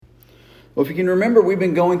Well, if you can remember, we've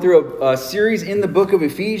been going through a series in the book of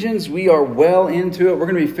Ephesians. We are well into it. We're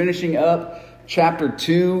going to be finishing up chapter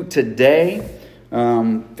 2 today,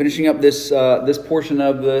 finishing up this portion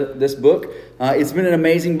of this book. It's been an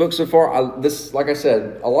amazing book so far. Like I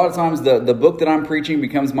said, a lot of times the book that I'm preaching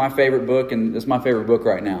becomes my favorite book, and it's my favorite book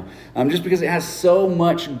right now, just because it has so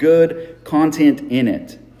much good content in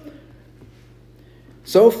it.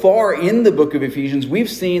 So far in the book of Ephesians, we've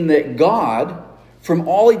seen that God, from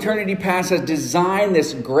all eternity past, has designed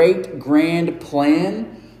this great, grand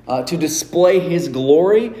plan to display His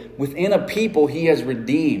glory within a people He has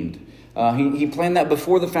redeemed. He planned that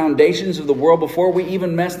before the foundations of the world, before we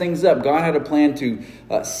even messed things up. God had a plan to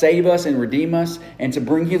save us and redeem us and to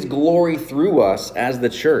bring His glory through us as the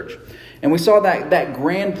church. And we saw that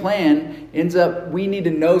grand plan ends up, we need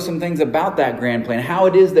to know some things about that grand plan, how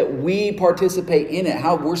it is that we participate in it,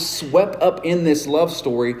 how we're swept up in this love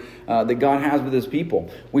story that God has with His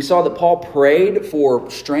people. We saw that Paul prayed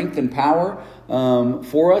for strength and power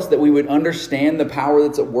for us, that we would understand the power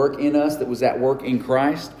that's at work in us, that was at work in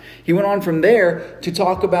Christ. He went on from there to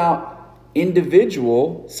talk about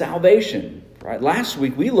individual salvation. Right? Last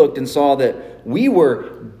week we looked and saw that we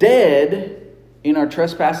were dead in our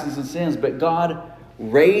trespasses and sins, but God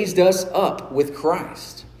raised us up with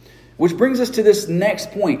Christ. Which brings us to this next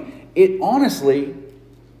point. It honestly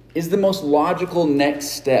is the most logical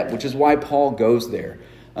next step, which is why Paul goes there.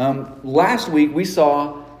 Last week we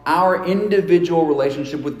saw our individual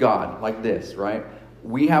relationship with God like this, right?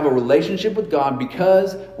 We have a relationship with God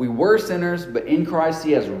because we were sinners, but in Christ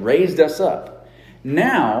He has raised us up.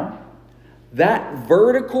 Now, that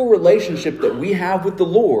vertical relationship that we have with the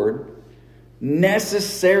Lord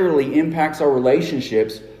necessarily impacts our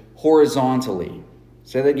relationships horizontally.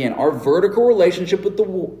 Say that again. Our vertical relationship with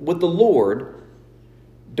the Lord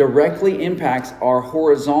directly impacts our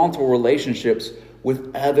horizontal relationships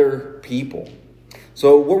with other people.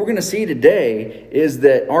 So what we're going to see today is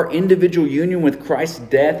that our individual union with Christ's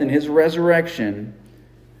death and His resurrection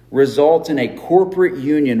results in a corporate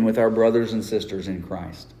union with our brothers and sisters in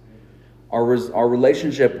Christ. Our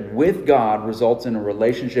relationship with God results in a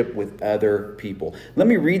relationship with other people. Let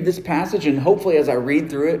me read this passage, and hopefully as I read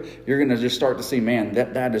through it, you're going to just start to see, man,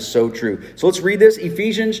 that is so true. So let's read this.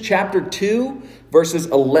 Ephesians chapter 2, verses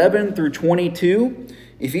 11 through 22.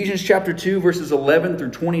 Ephesians chapter 2, verses 11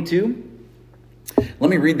 through 22. Let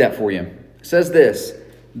me read that for you. It says this: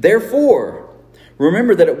 Therefore,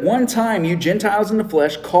 remember that at one time you Gentiles in the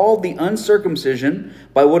flesh, called the uncircumcision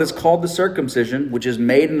by what is called the circumcision, which is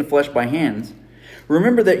made in the flesh by hands.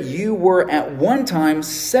 Remember that you were at one time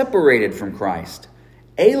separated from Christ,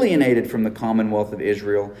 alienated from the commonwealth of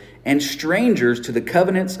Israel, and strangers to the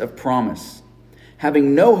covenants of promise,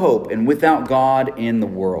 having no hope and without God in the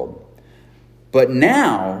world. But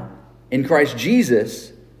now, in Christ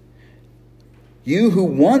Jesus, you who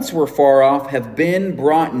once were far off have been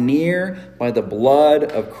brought near by the blood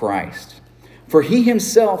of Christ. For He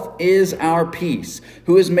Himself is our peace,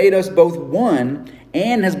 who has made us both one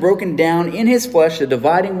and has broken down in His flesh the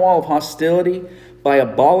dividing wall of hostility by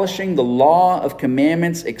abolishing the law of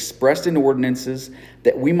commandments expressed in ordinances,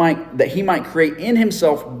 that He might create in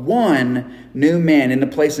Himself one new man in the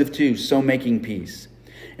place of two, so making peace.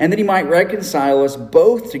 And that He might reconcile us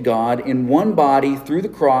both to God in one body through the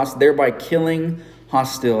cross, thereby killing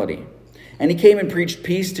hostility. And He came and preached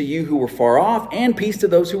peace to you who were far off, and peace to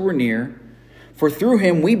those who were near. For through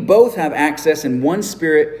Him we both have access in one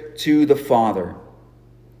Spirit to the Father.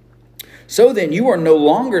 So then you are no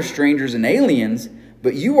longer strangers and aliens,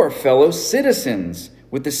 but you are fellow citizens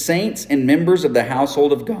with the saints and members of the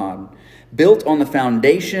household of God, built on the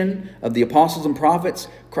foundation of the apostles and prophets,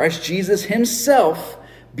 Christ Jesus Himself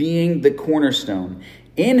being the cornerstone,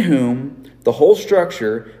 in whom the whole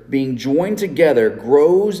structure, being joined together,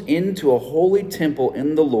 grows into a holy temple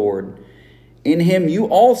in the Lord. In Him you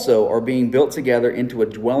also are being built together into a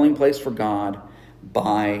dwelling place for God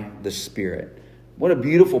by the Spirit. What a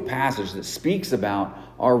beautiful passage that speaks about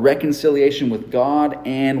our reconciliation with God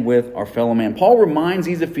and with our fellow man. Paul reminds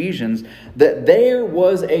these Ephesians that there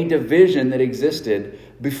was a division that existed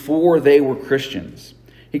before they were Christians.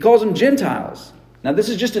 He calls them Gentiles. Now, this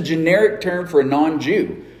is just a generic term for a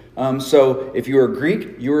non-Jew. So if you're a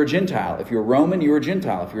Greek, you're a Gentile. If you're Roman, you're a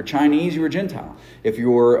Gentile. If you're Chinese, you're a Gentile. If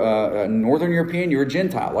you're a Northern European, you're a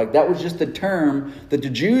Gentile. Like, that was just the term that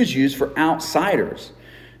the Jews used for outsiders.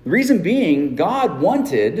 The reason being, God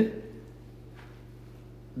wanted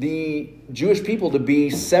the Jewish people to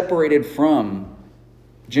be separated from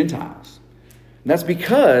Gentiles. And that's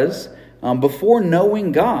because before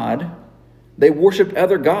knowing God, they worshipped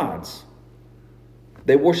other gods.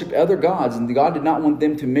 They worshiped other gods, and God did not want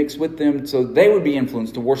them to mix with them so they would be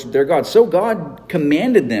influenced to worship their gods. So God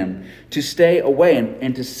commanded them to stay away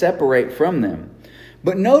and to separate from them.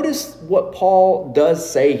 But notice what Paul does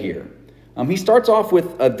say here. He starts off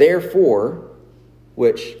with a therefore,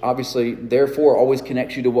 which obviously therefore always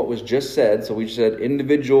connects you to what was just said. So we said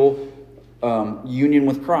individual union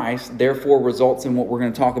with Christ, therefore results in what we're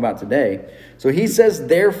going to talk about today. So he says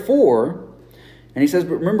therefore, and he says,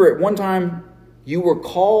 but remember at one time you were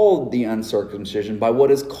called the uncircumcision by what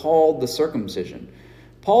is called the circumcision.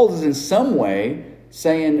 Paul is in some way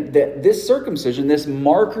saying that this circumcision, this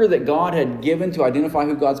marker that God had given to identify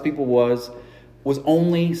who God's people was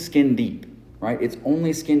only skin deep, right? It's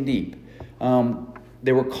only skin deep.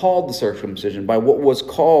 They were called the circumcision by what was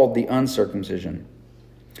called the uncircumcision.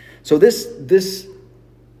 So this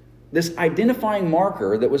identifying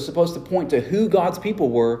marker that was supposed to point to who God's people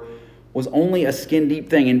were was only a skin deep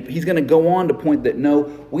thing. And he's going to go on to point that no,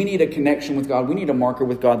 we need a connection with God. We need a marker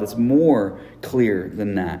with God that's more clear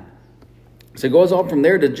than that. So it goes on from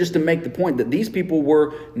there to make the point that these people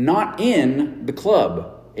were not in the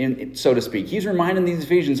club, so to speak. He's reminding these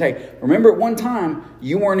Ephesians, hey, remember at one time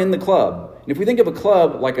you weren't in the club. And if we think of a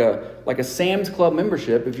club like a Sam's Club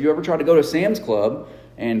membership, if you ever try to go to Sam's Club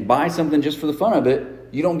and buy something just for the fun of it,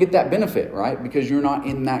 you don't get that benefit, right? Because you're not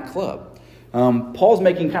in that club. Paul's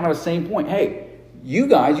making kind of the same point. Hey, you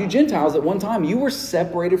guys, you Gentiles, at one time, you were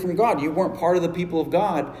separated from God. You weren't part of the people of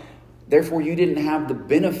God. Therefore, you didn't have the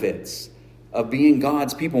benefits of being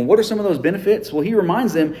God's people. And what are some of those benefits? Well, he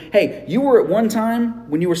reminds them, hey, you were at one time,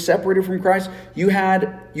 when you were separated from Christ, you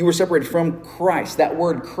were separated from Christ, that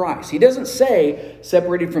word Christ. He doesn't say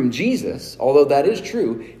separated from Jesus, although that is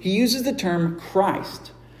true. He uses the term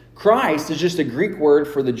Christ. Christ is just a Greek word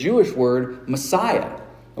for the Jewish word Messiah.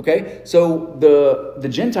 Okay, so the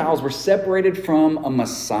Gentiles were separated from a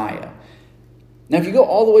Messiah. Now, if you go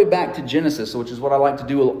all the way back to Genesis, which is what I like to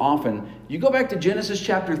do often, you go back to Genesis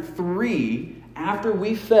chapter 3, after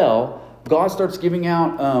we fell, God starts giving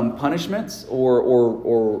out punishments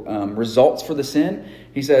or results for the sin.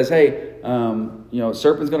 He says, hey,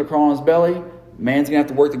 serpent's going to crawl on his belly, man's going to have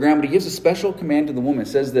to work the ground, but he gives a special command to the woman. It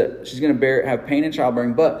says that she's going to have pain in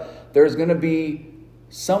childbearing, but there's going to be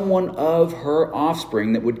someone of her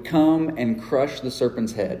offspring that would come and crush the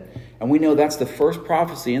serpent's head. And we know that's the first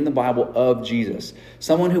prophecy in the Bible of Jesus.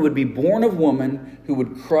 Someone who would be born of woman, who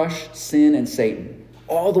would crush sin and Satan.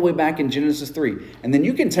 All the way back in Genesis 3. And then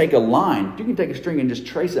you can take a line, you can take a string and just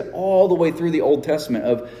trace it all the way through the Old Testament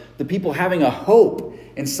of the people having a hope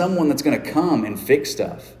in someone that's going to come and fix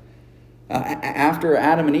stuff. After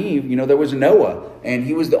Adam and Eve, there was Noah, and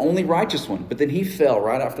he was the only righteous one. But then he fell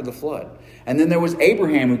right after the flood. And then there was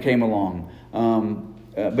Abraham who came along.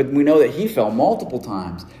 But we know that he fell multiple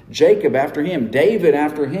times. Jacob after him, David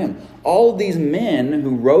after him. All of these men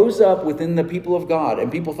who rose up within the people of God. And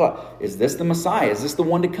people thought, is this the Messiah? Is this the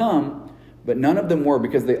one to come? But none of them were,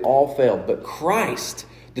 because they all failed. But Christ,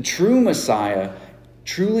 the true Messiah,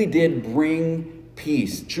 truly did bring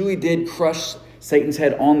peace. Truly did crush Satan's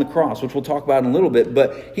head on the cross, which we'll talk about in a little bit.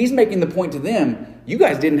 But he's making the point to them, you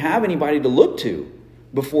guys didn't have anybody to look to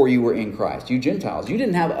before you were in Christ, you Gentiles. You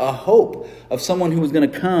didn't have a hope of someone who was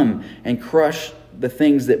going to come and crush the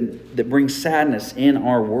things that bring sadness in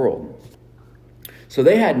our world. So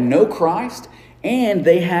they had no Christ and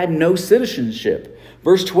they had no citizenship.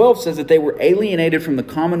 Verse 12 says that they were alienated from the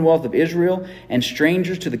commonwealth of Israel and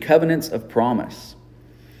strangers to the covenants of promise.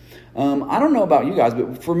 I don't know about you guys,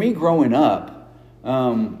 but for me growing up,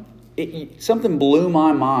 something blew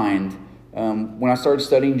my mind when I started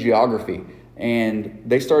studying geography. And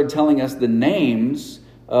they started telling us the names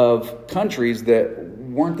of countries that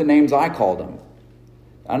weren't the names I called them.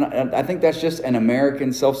 I think that's just an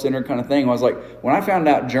American self-centered kind of thing. I was like, when I found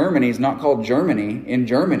out Germany is not called Germany in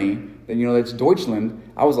Germany, then it's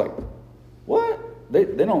Deutschland. I was like, what? They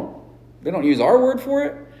don't use our word for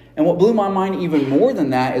it? And what blew my mind even more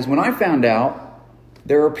than that is when I found out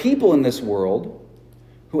there are people in this world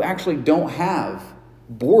who actually don't have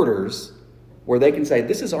borders where they can say,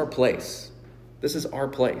 this is our place. This is our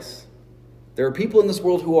place. There are people in this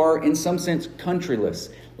world who are, in some sense,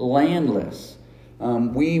 countryless, landless.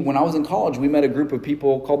 When I was in college, we met a group of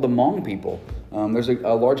people called the Hmong people. There's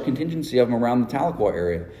a large contingency of them around the Tahlequah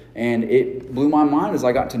area. And it blew my mind as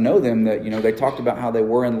I got to know them that, they talked about how they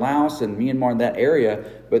were in Laos and Myanmar, in that area,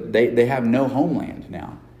 but they have no homeland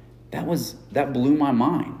now. That blew my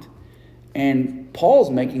mind. And Paul's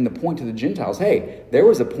making the point to the Gentiles, hey, there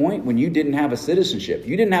was a point when you didn't have a citizenship.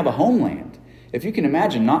 You didn't have a homeland. If you can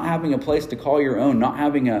imagine not having a place to call your own, not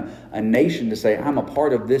having a nation to say, I'm a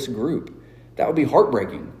part of this group, that would be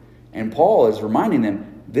heartbreaking. And Paul is reminding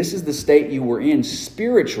them, this is the state you were in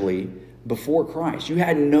spiritually before Christ. You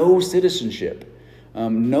had no citizenship,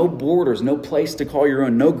 no borders, no place to call your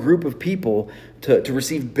own, no group of people to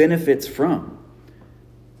receive benefits from.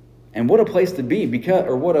 And what a place to be,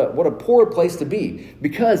 what a poor place to be,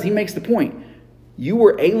 because he makes the point. You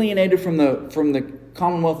were alienated from the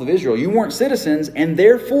Commonwealth of Israel. You weren't citizens, and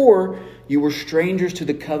therefore you were strangers to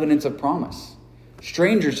the covenants of promise.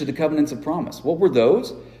 Strangers to the covenants of promise. What were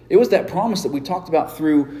those? It was that promise that we talked about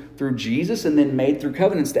through Jesus and then made through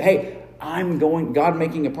covenants that, hey, God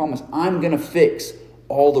making a promise. I'm going to fix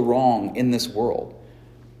all the wrong in this world.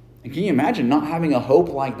 And can you imagine not having a hope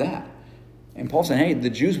like that? And Paul saying, hey, the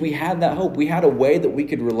Jews, we had that hope. We had a way that we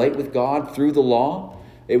could relate with God through the law.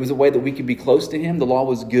 It was a way that we could be close to him. The law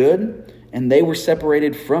was good, and they were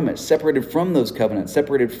separated from it, separated from those covenants,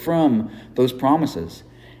 separated from those promises.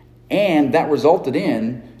 And that resulted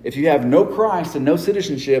in, if you have no Christ and no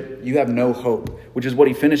citizenship, you have no hope, which is what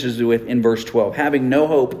he finishes with in verse 12. Having no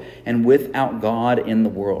hope and without God in the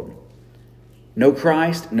world. No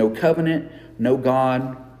Christ, no covenant, no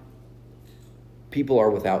God. People are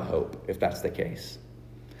without hope, if that's the case.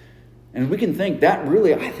 And we can think that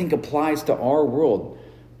really, I think, applies to our world.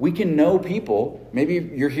 We can know people,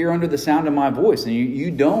 maybe you're here under the sound of my voice and you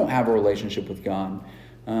don't have a relationship with God.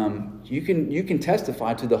 You can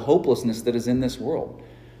testify to the hopelessness that is in this world.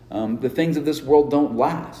 The things of this world don't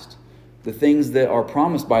last. The things that are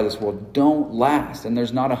promised by this world don't last. And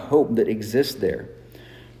there's not a hope that exists there.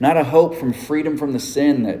 Not a hope from freedom from the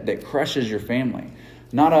sin that crushes your family.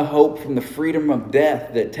 Not a hope from the freedom of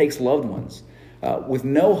death that takes loved ones. With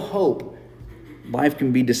no hope, life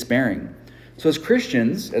can be despairing. So as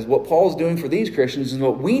Christians, as what Paul's doing for these Christians, and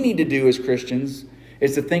what we need to do as Christians,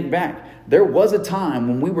 is to think back. There was a time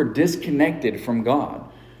when we were disconnected from God.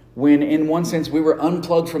 When, in one sense, we were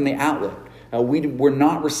unplugged from the outlet. We were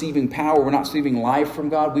not receiving power. We're not receiving life from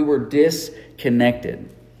God. We were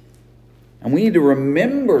disconnected. And we need to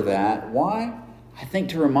remember that. Why? I think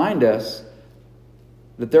to remind us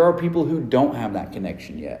that there are people who don't have that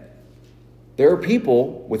connection yet. There are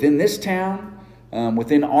people within this town,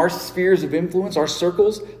 within our spheres of influence, our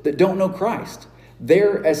circles, that don't know Christ.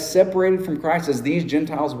 They're as separated from Christ as these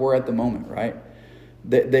Gentiles were at the moment, right?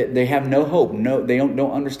 They have no hope. They don't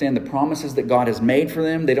understand the promises that God has made for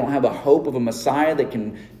them. They don't have a hope of a Messiah that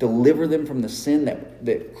can deliver them from the sin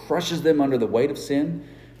that crushes them under the weight of sin.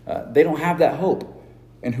 They don't have that hope.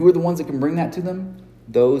 And who are the ones that can bring that to them?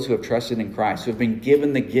 Those who have trusted in Christ, who have been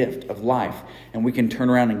given the gift of life, and we can turn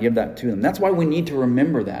around and give that to them. That's why we need to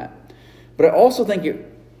remember that. But I also think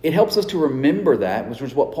it helps us to remember that, which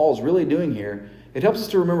is what Paul's really doing here. It helps us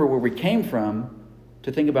to remember where we came from,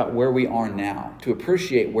 to think about where we are now, to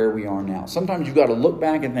appreciate where we are now. Sometimes you've got to look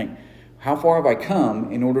back and think, how far have I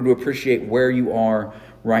come in order to appreciate where you are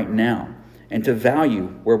right now and to value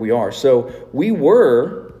where we are. So we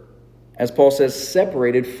were, as Paul says,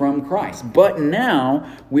 separated from Christ. But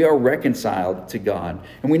now we are reconciled to God.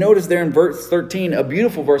 And we notice there in verse 13, a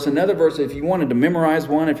beautiful verse, another verse, if you wanted to memorize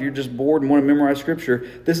one, if you're just bored and want to memorize Scripture,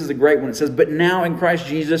 this is a great one. It says, but now in Christ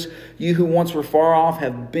Jesus, you who once were far off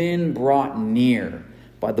have been brought near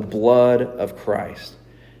by the blood of Christ.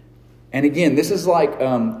 And again, this is like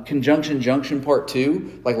conjunction junction part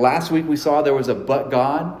 2. Like last week we saw there was a but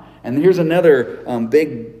God. And here's another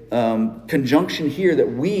big conjunction here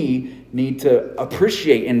that we need to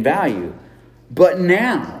appreciate and value. But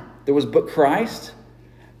now, there was but Christ,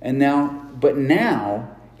 but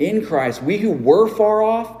now, in Christ, we who were far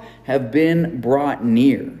off have been brought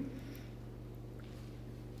near.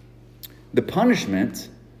 The punishment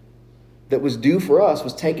that was due for us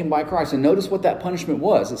was taken by Christ. And notice what that punishment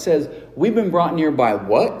was. It says, we've been brought near by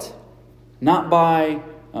what? Not by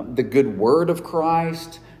the good word of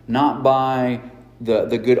Christ, not by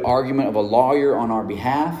the good argument of a lawyer on our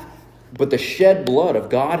behalf, but the shed blood of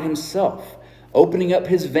God himself, opening up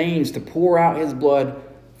his veins to pour out his blood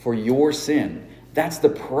for your sin. That's the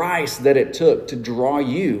price that it took to draw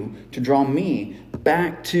me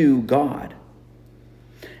back to God.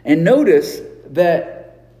 And notice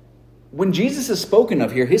that when Jesus is spoken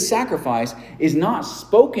of here, his sacrifice is not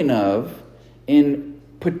spoken of in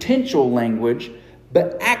potential language,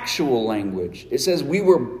 but actual language. It says we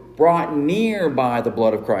were brought near by the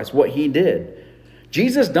blood of Christ, what he did.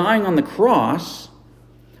 Jesus dying on the cross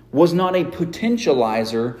was not a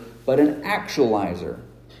potentializer, but an actualizer.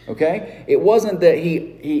 Okay? It wasn't that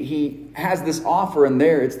he has this offer and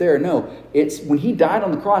it's there. No, it's when he died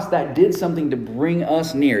on the cross, that did something to bring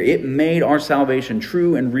us near. It made our salvation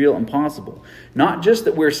true and real and possible. Not just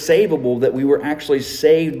that we're savable, that we were actually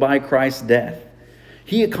saved by Christ's death.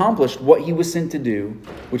 He accomplished what he was sent to do,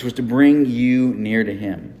 which was to bring you near to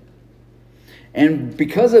him. And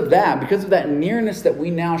because of that nearness that we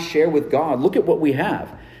now share with God, look at what we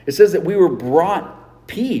have. It says that we were brought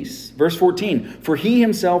peace. Verse 14, for he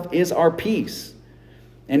himself is our peace.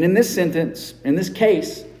 And in this sentence, in this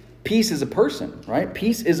case, peace is a person, right?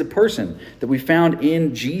 Peace is a person that we found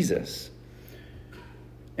in Jesus.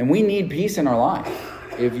 And we need peace in our life.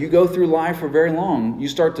 If you go through life for very long, you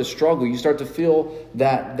start to struggle. You start to feel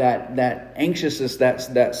that anxiousness,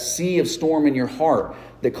 that sea of storm in your heart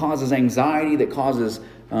that causes anxiety, that causes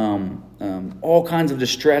all kinds of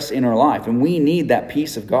distress in our life. And we need that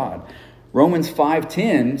peace of God. Romans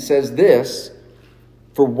 5:10 says this,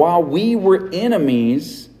 for while we were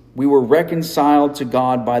enemies, we were reconciled to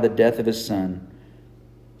God by the death of his Son.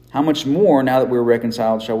 How much more, now that we're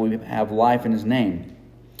reconciled, shall we have life in his name?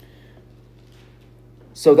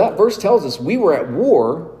 So that verse tells us we were at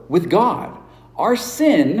war with God. Our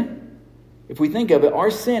sin, if we think of it,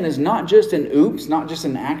 our sin is not just an oops, not just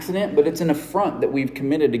an accident, but it's an affront that we've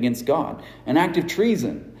committed against God, an act of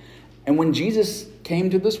treason. And when Jesus came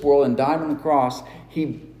to this world and died on the cross,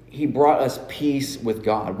 he brought us peace with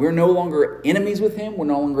God. We're no longer enemies with him. We're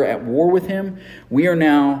no longer at war with him. We are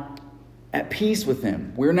now at peace with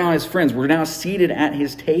him. We're now his friends. We're now seated at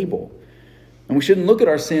his table. And we shouldn't look at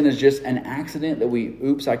our sin as just an accident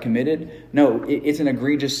that I committed. No, it's an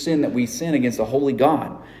egregious sin that we sin against a holy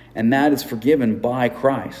God. And that is forgiven by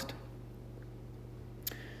Christ.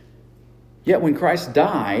 Yet when Christ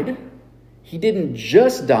died, he didn't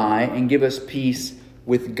just die and give us peace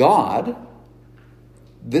with God.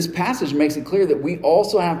 This passage makes it clear that we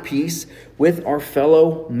also have peace with our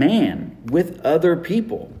fellow man, with other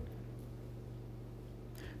people.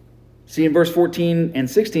 See, in verse 14 and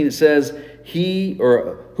 16, it says,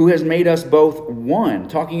 who has made us both one,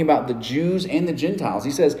 talking about the Jews and the Gentiles.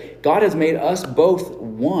 He says, God has made us both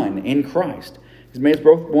one in Christ. He's made us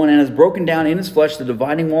both one and has broken down in his flesh the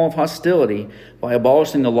dividing wall of hostility by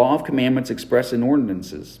abolishing the law of commandments expressed in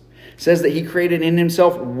ordinances. It says that he created in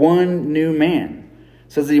himself one new man.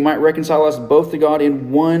 It says that he might reconcile us both to God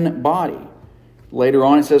in one body. Later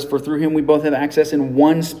on it says, for through him we both have access in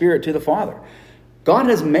one spirit to the Father. God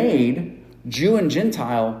has made Jew and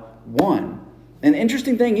Gentile one. And the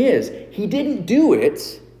interesting thing is, he didn't do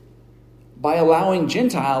it by allowing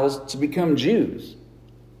Gentiles to become Jews.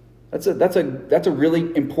 That's a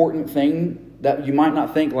really important thing that you might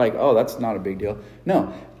not think like, oh, that's not a big deal.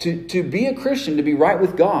 No, to be a Christian, to be right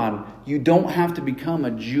with God, you don't have to become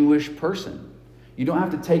a Jewish person. You don't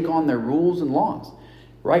have to take on their rules and laws.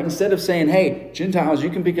 Right? Instead of saying, hey, Gentiles,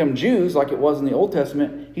 you can become Jews like it was in the Old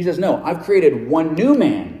Testament, he says, no, I've created one new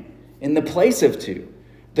man in the place of two.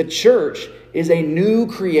 The church is a new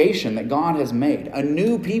creation that God has made, a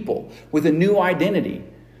new people with a new identity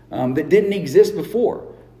that didn't exist before.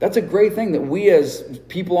 That's a great thing that we as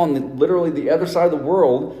people on literally the other side of the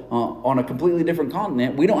world, on a completely different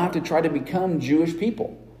continent, we don't have to try to become Jewish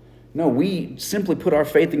people. No, we simply put our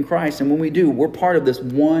faith in Christ, and when we do, we're part of this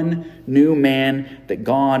one new man that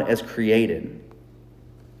God has created,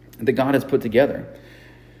 that God has put together.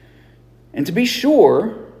 And to be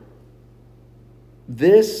sure,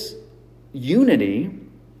 this unity,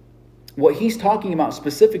 what he's talking about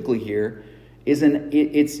specifically here, is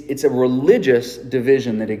it's a religious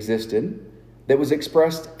division that existed that was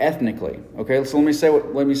expressed ethnically. Okay, so let me say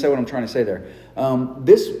what I'm trying to say there.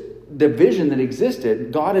 This division that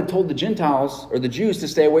existed, God had told the Gentiles or the Jews to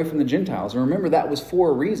stay away from the Gentiles. And remember, that was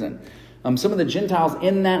for a reason. Some of the Gentiles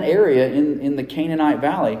in that area, in the Canaanite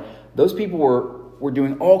Valley, those people were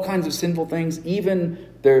doing all kinds of sinful things. Even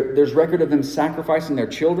there's record of them sacrificing their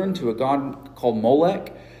children to a god called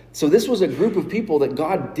Molech. So this was a group of people that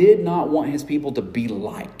God did not want his people to be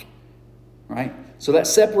like. Right? So that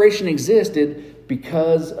separation existed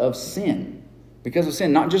because of sin. Because of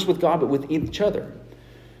sin, not just with God, but with each other.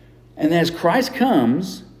 And as Christ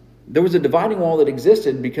comes, there was a dividing wall that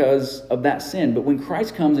existed because of that sin. But when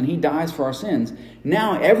Christ comes and he dies for our sins,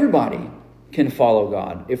 now everybody can follow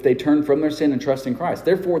God if they turn from their sin and trust in Christ.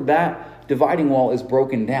 Therefore, that dividing wall is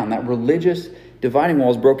broken down. That religious dividing wall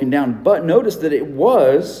is broken down. But notice that it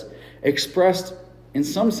was expressed in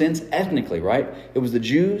some sense ethnically, right? It was the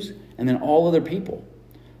Jews and then all other people.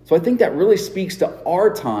 So I think that really speaks to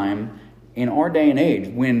our time in our day and age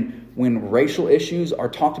when racial issues are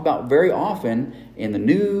talked about very often in the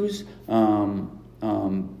news. Over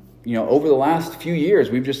the last few years,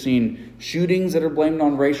 we've just seen shootings that are blamed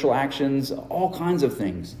on racial actions, all kinds of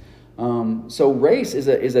things. So race is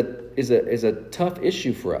a tough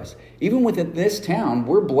issue for us. Even within this town,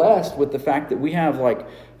 we're blessed with the fact that we have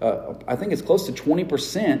I think it's close to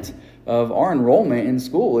 20% of our enrollment in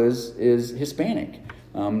school is Hispanic,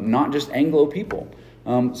 not just Anglo people.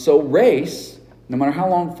 So race, no matter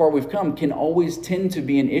how far we've come, can always tend to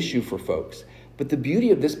be an issue for folks. But the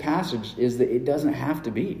beauty of this passage is that it doesn't have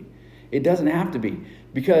to be. It doesn't have to be.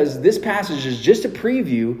 Because this passage is just a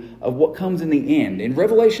preview of what comes in the end. In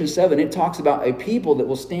Revelation 7, it talks about a people that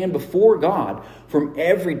will stand before God from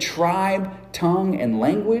every tribe, tongue, and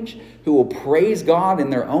language, who will praise God in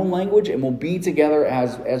their own language and will be together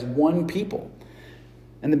as one people.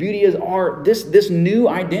 And the beauty is this new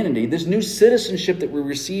identity, this new citizenship that we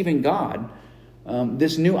receive in God,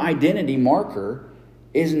 this new identity marker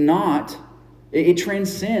is not, it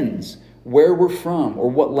transcends where we're from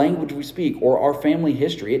or what language we speak or our family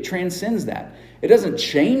history. It transcends that. It doesn't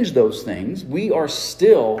change those things. We're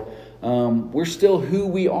still who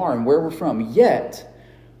we are and where we're from. Yet,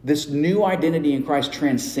 this new identity in Christ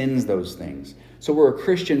transcends those things. So we're a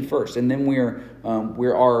Christian first, and then we're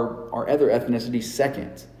our other ethnicity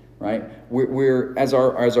second, right? We're as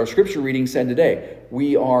our scripture reading said today,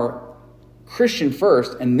 we are Christian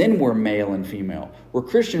first, and then we're male and female. We're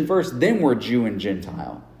Christian first, then we're Jew and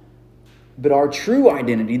Gentile. But our true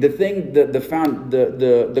identity, the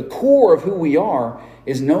core of who we are,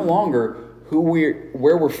 is no longer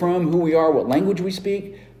where we're from, who we are, what language we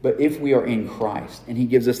speak, but if we are in Christ. And He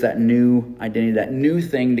gives us that new identity, that new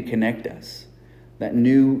thing to connect us, that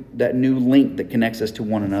new link that connects us to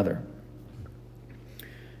one another.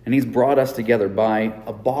 And He's brought us together by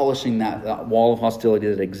abolishing that wall of hostility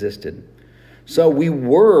that existed. So we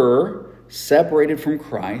were separated from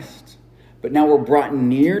Christ, but now we're brought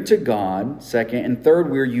near to God, second. And third,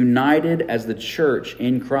 we're united as the church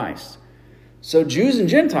in Christ. So Jews and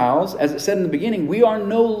Gentiles, as it said in the beginning, we are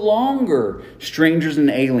no longer strangers and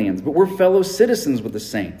aliens, but we're fellow citizens with the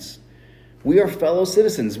saints. We are fellow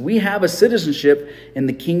citizens. We have a citizenship in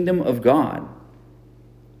the kingdom of God.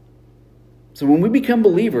 So when we become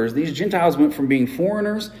believers, these Gentiles went from being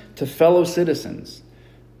foreigners to fellow citizens,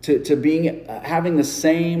 to being having the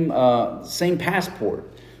same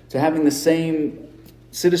passport, to having the same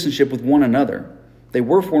citizenship with one another. They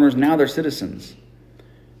were foreigners, now they're citizens.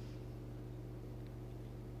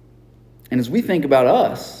 And as we think about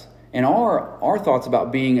us and our thoughts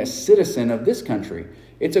about being a citizen of this country,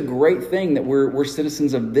 it's a great thing that we're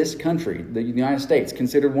citizens of this country, the United States,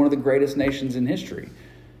 considered one of the greatest nations in history.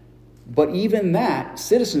 But even that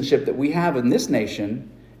citizenship that we have in this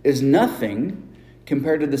nation is nothing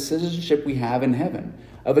compared to the citizenship we have in heaven,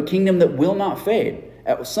 of a kingdom that will not fade.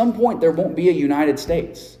 At some point, there won't be a United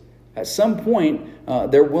States. At some point,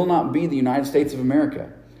 there will not be the United States of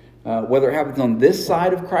America. Whether it happens on this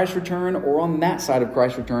side of Christ's return or on that side of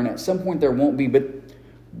Christ's return, at some point there won't be. But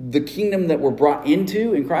the kingdom that we're brought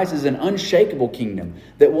into in Christ is an unshakable kingdom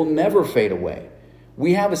that will never fade away.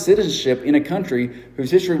 We have a citizenship in a country whose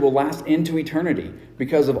history will last into eternity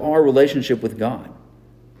because of our relationship with God.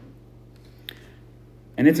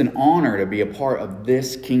 And it's an honor to be a part of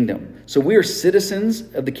this kingdom. So we are citizens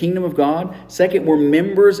of the kingdom of God. Second, we're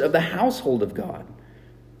members of the household of God.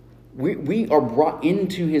 We are brought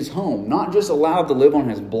into His home, not just allowed to live on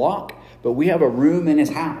His block, but we have a room in His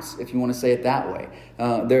house, if you want to say it that way.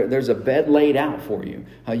 There's a bed laid out for you.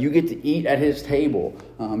 You get to eat at His table.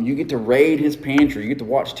 You get to raid His pantry. You get to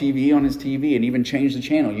watch TV on His TV and even change the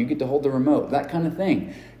channel. You get to hold the remote, that kind of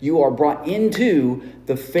thing. You are brought into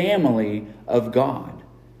the family of God,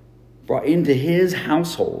 brought into His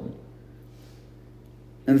household.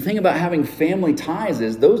 And the thing about having family ties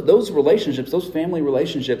is those relationships, those family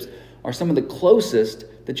relationships, are some of the closest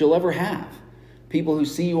that you'll ever have. People who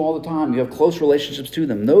see you all the time, you have close relationships to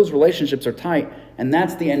them. Those relationships are tight, and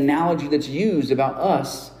that's the analogy that's used about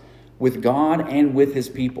us with God and with His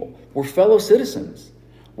people. We're fellow citizens.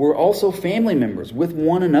 We're also family members with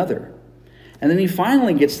one another. And then he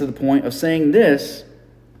finally gets to the point of saying this,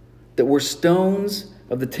 that we're stones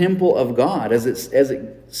of the temple of God. As it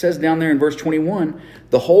says down there in verse 21,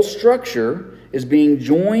 the whole structure is being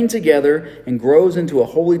joined together and grows into a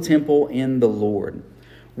holy temple in the Lord.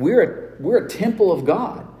 We're a temple of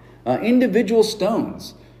God, individual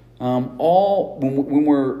stones. When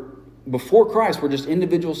we're before Christ, we're just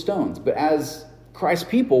individual stones. But as Christ's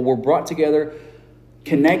people, we're brought together,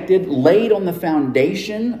 connected, laid on the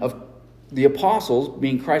foundation of the apostles,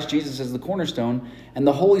 being Christ Jesus as the cornerstone, and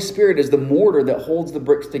the Holy Spirit is the mortar that holds the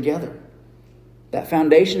bricks together. That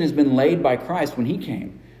foundation has been laid by Christ when He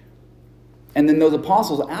came. And then those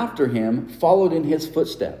apostles after Him followed in His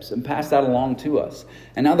footsteps and passed that along to us.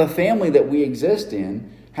 And now the family that we exist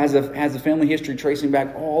in has a family history tracing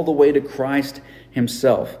back all the way to Christ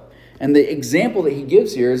Himself. And the example that he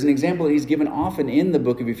gives here is an example that he's given often in the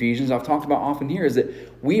book of Ephesians. I've talked about often here is that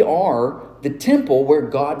we are the temple where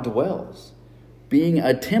God dwells. Being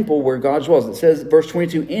a temple where God dwells. It says, verse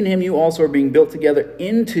 22, in Him you also are being built together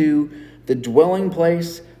into the dwelling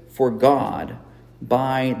place for God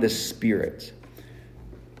by the Spirit.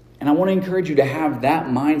 And I want to encourage you to have that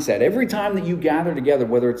mindset. Every time that you gather together,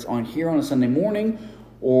 whether it's here on a Sunday morning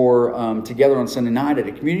or together on Sunday night at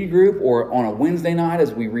a community group or on a Wednesday night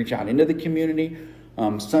as we reach out into the community,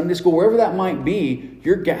 Sunday school, wherever that might be,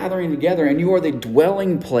 you're gathering together and you are the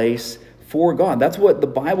dwelling place for God. That's what the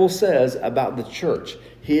Bible says about the church,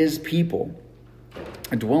 His people.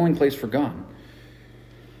 A dwelling place for God.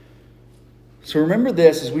 So remember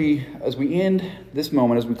this as we end this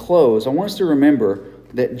moment, as we close. I want us to remember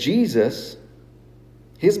that Jesus,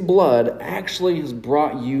 His blood actually has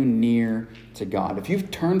brought you near to God. If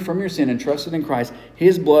you've turned from your sin and trusted in Christ,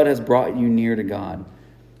 His blood has brought you near to God.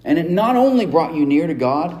 And it not only brought you near to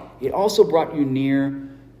God, it also brought you near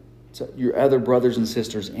to your other brothers and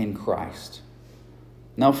sisters in Christ.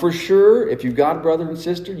 Now, for sure, if you've got a brother and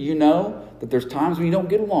sister, you know that there's times when you don't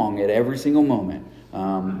get along at every single moment.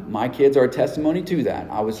 My kids are a testimony to that.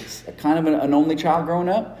 I was kind of an only child growing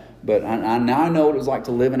up, but now I know what it was like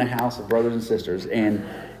to live in a house of brothers and sisters. And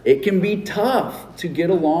it can be tough to get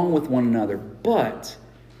along with one another. But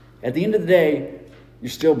at the end of the day, you're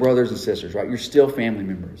still brothers and sisters, right? You're still family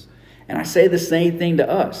members. And I say the same thing to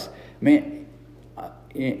us. Man,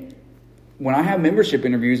 when I have membership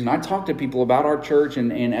interviews and I talk to people about our church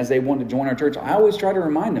and as they want to join our church, I always try to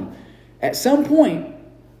remind them, at some point,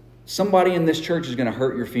 somebody in this church is going to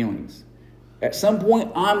hurt your feelings. At some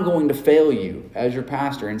point, I'm going to fail you as your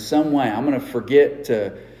pastor in some way. I'm going to forget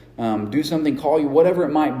to do something, call you, whatever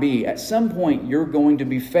it might be. At some point, you're going to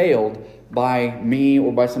be failed by me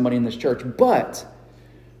or by somebody in this church. But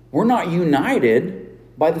we're not united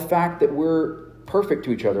by the fact that we're perfect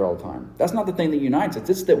to each other all the time. That's not the thing that unites us.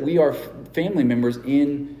 It's that we are family members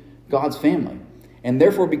in God's family. And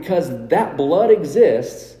therefore, because that blood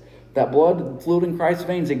exists, that blood fluid in Christ's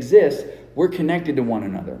veins exists, we're connected to one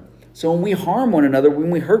another. So when we harm one another,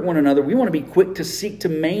 when we hurt one another, we want to be quick to seek to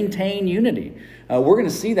maintain unity. We're going to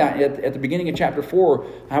see that at the beginning of chapter 4,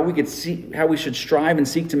 how we should strive and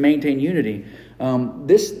seek to maintain unity.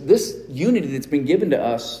 This unity that's been given to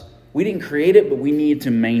us, we didn't create it, but we need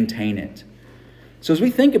to maintain it. So as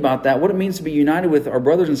we think about that, what it means to be united with our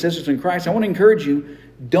brothers and sisters in Christ, I want to encourage you,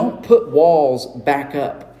 don't put walls back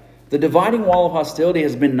up. The dividing wall of hostility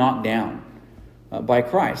has been knocked down by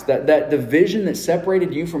Christ. That division that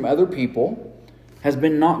separated you from other people has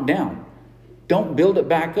been knocked down. Don't build it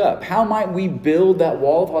back up. How might we build that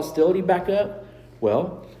wall of hostility back up?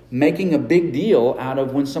 Well, making a big deal out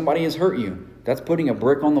of when somebody has hurt you. That's putting a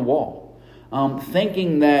brick on the wall.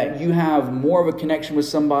 Thinking that you have more of a connection with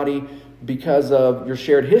somebody because of your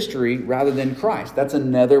shared history rather than Christ. That's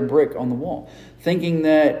another brick on the wall. Thinking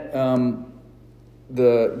that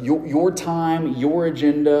your time, your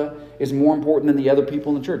agenda is more important than the other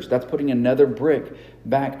people in the church. That's putting another brick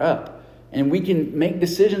back up. And we can make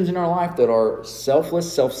decisions in our life that are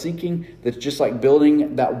selfless, self-seeking, that's just like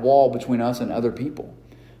building that wall between us and other people.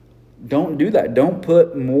 Don't do that. Don't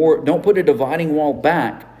put a dividing wall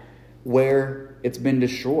back where it's been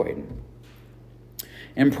destroyed.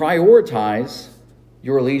 And prioritize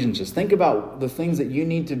your allegiances. Think about the things that you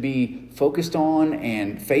need to be focused on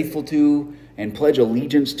and faithful to and pledge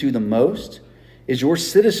allegiance to the most is your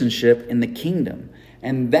citizenship in the kingdom.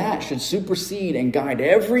 And that should supersede and guide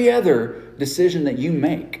every other decision that you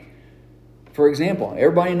make. For example,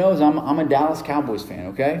 everybody knows I'm a Dallas Cowboys fan,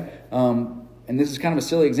 okay? And this is kind of a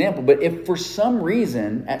silly example, but if for some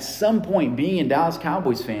reason, at some point, being a Dallas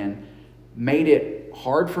Cowboys fan made it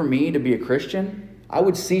hard for me to be a Christian, I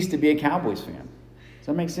would cease to be a Cowboys fan. Does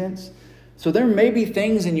that make sense? So there may be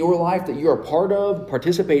things in your life that you're a part of,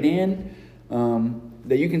 participate in,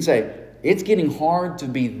 that you can say, it's getting hard to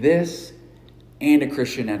be this and a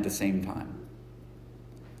Christian at the same time.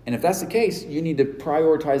 And if that's the case, you need to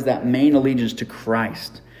prioritize that main allegiance to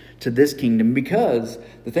Christ, to this kingdom, because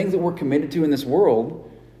the things that we're committed to in this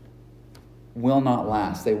world will not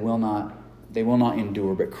last. They will not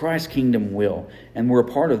endure, but Christ's kingdom will, and we're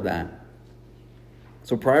a part of that.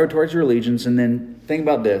 So prioritize your allegiance, and then think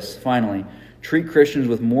about this, finally. Treat Christians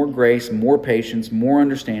with more grace, more patience, more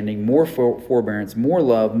understanding, more forbearance, more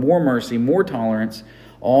love, more mercy, more tolerance,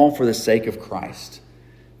 all for the sake of Christ.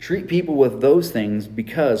 Treat people with those things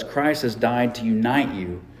because Christ has died to unite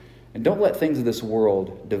you. And don't let things of this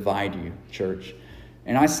world divide you, church.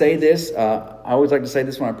 And I say this, I always like to say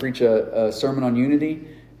this when I preach a sermon on unity.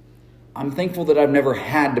 I'm thankful that I've never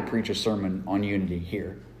had to preach a sermon on unity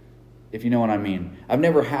here, if you know what I mean. I've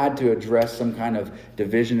never had to address some kind of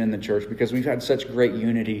division in the church because we've had such great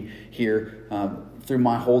unity here through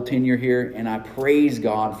my whole tenure here, and I praise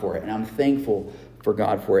God for it, and I'm thankful for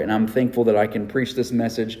God for it. And I'm thankful that I can preach this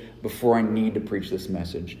message before I need to preach this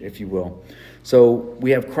message, if you will. So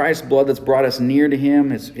we have Christ's blood that's brought us near to him.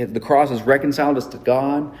 The cross has reconciled us to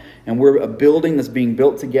God. And we're a building that's being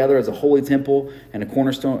built together as a holy temple and a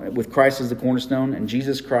cornerstone, with Christ as the cornerstone. And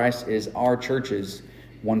Jesus Christ is our church's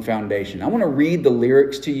one foundation. I want to read the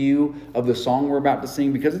lyrics to you of the song we're about to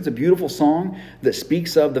sing, because it's a beautiful song that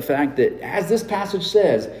speaks of the fact that, as this passage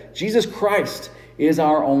says, Jesus Christ is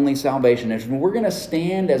our only salvation. If we're going to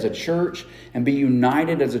stand as a church and be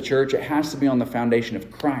united as a church, it has to be on the foundation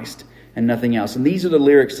of Christ and nothing else. And these are the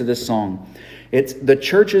lyrics to this song. It's the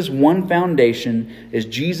church's one foundation is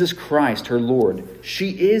Jesus Christ, her Lord. She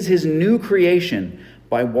is his new creation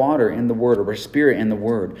by water and the word, or by spirit and the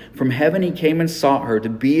word. From heaven he came and sought her to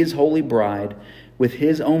be his holy bride. With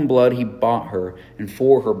his own blood he bought her, and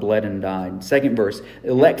for her bled and died. Second verse,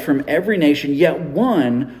 elect from every nation, yet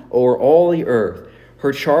one o'er all the earth.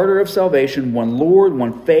 Her charter of salvation, one Lord,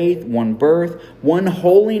 one faith, one birth, one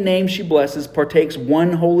holy name she blesses, partakes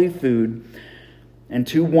one holy food, and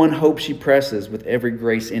to one hope she presses with every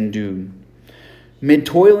grace endued. Mid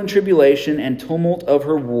toil and tribulation and tumult of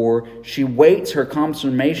her war, she waits her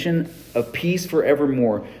consummation of peace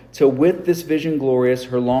forevermore, till with this vision glorious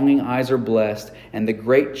her longing eyes are blessed, and the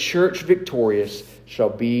great church victorious shall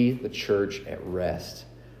be the church at rest.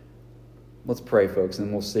 Let's pray, folks,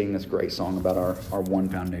 and we'll sing this great song about our one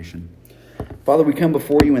foundation. Father, we come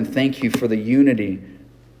before you and thank you for the unity